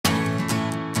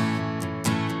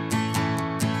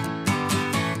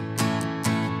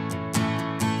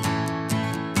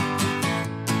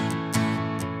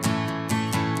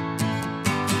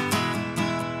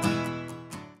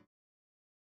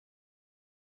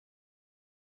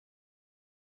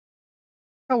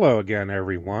Hello again,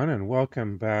 everyone, and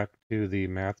welcome back to the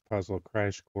Math Puzzle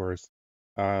Crash Course.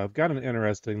 I've got an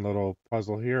interesting little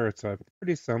puzzle here. It's a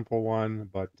pretty simple one,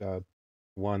 but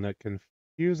one that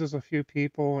confuses a few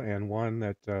people and one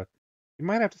that you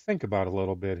might have to think about a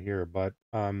little bit here. But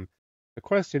the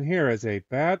question here is a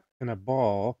bat and a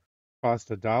ball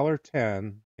cost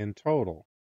 $1.10 in total.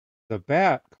 The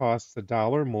bat costs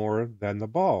 $1 more than the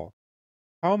ball.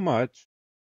 How much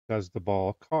does the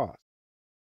ball cost?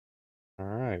 All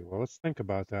right, well, let's think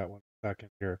about that one second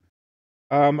here.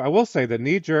 I will say the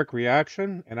knee-jerk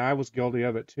reaction, and I was guilty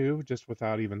of it too, just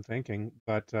without even thinking.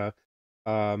 But the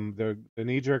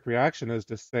knee-jerk reaction is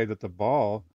to say that the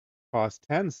ball costs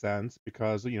 10 cents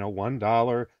because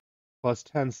 $1 plus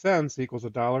 10 cents equals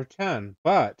 $1.10.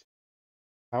 But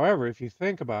however, if you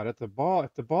think about it,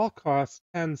 if the ball costs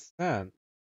 10 cents,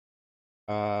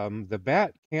 the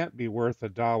bat can't be worth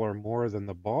 $1 more than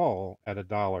the ball at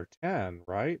 $1.10,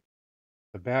 right?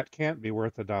 The bat can't be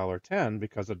worth $1.10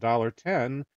 because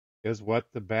 $1.10 is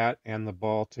what the bat and the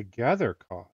ball together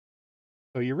cost.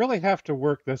 So you really have to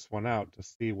work this one out to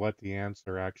see what the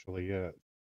answer actually is.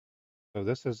 So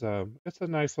it's a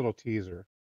nice little teaser.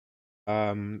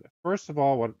 First of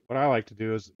all, what I like to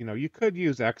do is, you could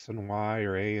use X and Y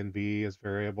or A and B as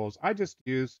variables.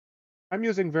 I'm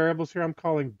using variables here. I'm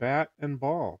calling bat and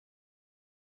ball.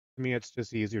 To me, it's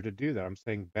just easier to do that. I'm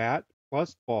saying bat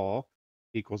plus ball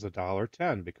equals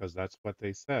 $1.10 because that's what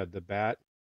they said. The bat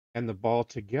and the ball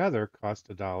together cost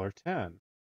 $1.10.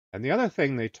 And the other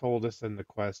thing they told us in the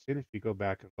question, if you go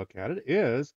back and look at it,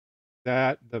 is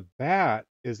that the bat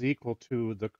is equal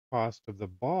to the cost of the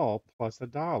ball plus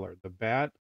 $1. The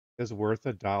bat is worth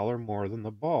 $1 more than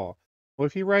the ball. Well,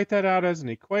 if you write that out as an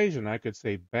equation, I could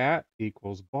say bat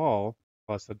equals ball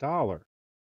plus $1.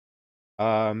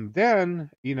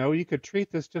 Then, you could treat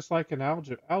this just like an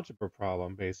algebra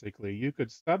problem, basically. You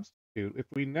could substitute. If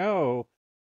we know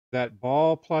that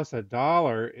ball plus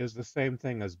 $1 is the same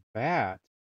thing as bat,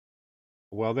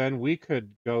 well, then we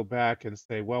could go back and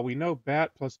say, well, we know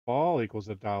bat plus ball equals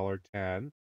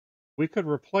 $1.10. We could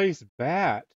replace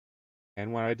bat,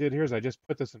 and what I did here is I just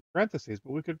put this in parentheses,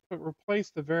 but we could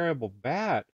replace the variable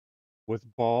bat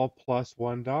with ball plus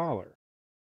 $1.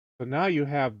 So now you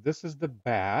have this is the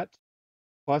bat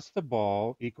plus the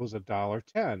ball equals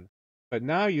 $1.10. But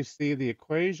now you see the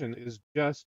equation is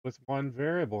just with one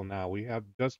variable now. We have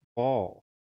just ball.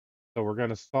 So we're going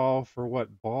to solve for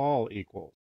what ball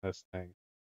equals this thing.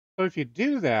 So if you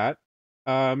do that,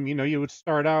 you would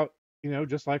start out,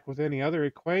 just like with any other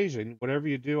equation, whatever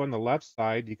you do on the left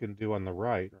side, you can do on the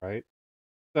right, right?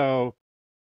 So,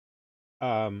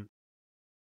 um,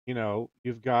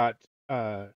 you've got,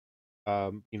 ball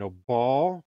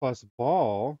plus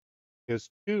ball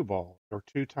is two balls or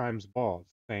two times balls.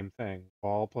 Same thing.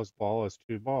 Ball plus ball is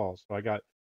two balls. So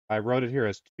I wrote it here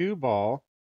as two ball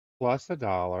plus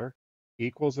 $1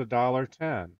 equals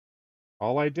 $1.10.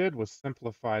 All I did was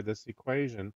simplify this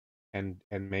equation and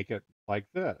make it like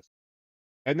this.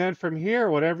 And then from here,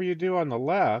 whatever you do on the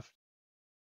left,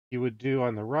 you would do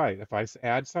on the right. If I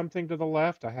add something to the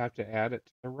left, I have to add it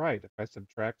to the right. If I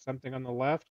subtract something on the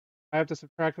left, I have to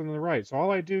subtract it on the right. So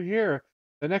all I do here,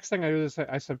 the next thing I do is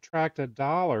I subtract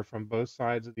 $1 from both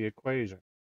sides of the equation.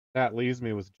 That leaves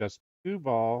me with just two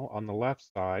ball on the left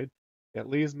side. It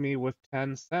leaves me with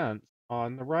 10 cents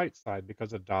on the right side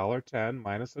because $1.10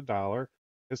 minus $1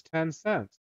 is 10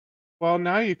 cents. Well,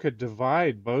 now you could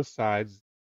divide both sides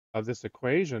of this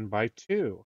equation by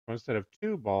 2. So instead of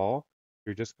 2 ball,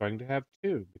 you're just going to have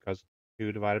 2 because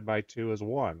 2 divided by 2 is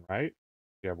 1, right?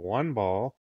 You have 1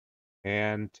 ball,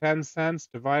 and 10 cents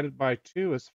divided by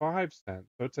 2 is 5 cents.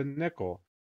 So it's a nickel.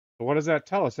 So what does that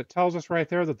tell us? It tells us right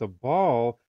there that the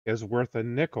ball is worth a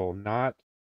nickel, not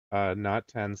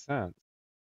 10 cents.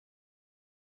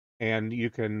 And you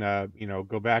can,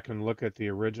 go back and look at the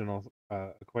original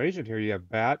equation here. You have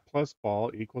bat plus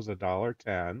ball equals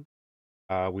 $1.10.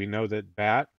 We know that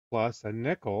bat plus a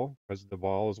nickel, because the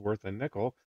ball is worth a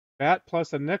nickel, bat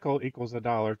plus a nickel equals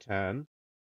 $1.10.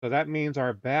 So that means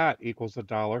our bat equals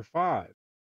 $1.05.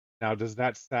 Now, does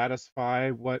that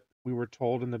satisfy what we were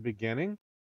told in the beginning?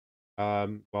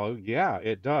 Well, yeah,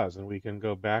 it does. And we can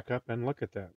go back up and look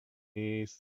at that. Let me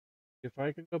see if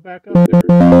I can go back up there.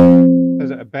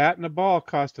 Says a bat and a ball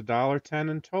cost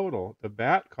 $1.10 in total. The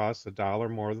bat costs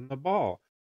 $1 more than the ball.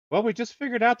 Well, we just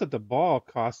figured out that the ball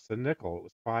costs a nickel. It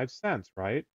was 5 cents,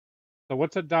 right? So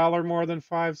what's $1 more than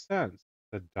 5 cents?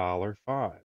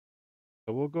 $1.05.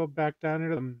 So we'll go back down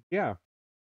into them. Yeah,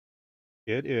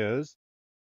 it is.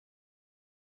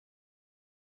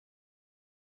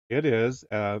 It is,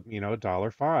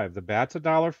 $1.05. The bat's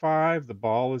 $1.05. The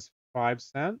ball is 5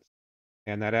 cents.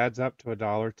 and that adds up to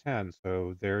 $1.10.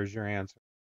 So there's your answer.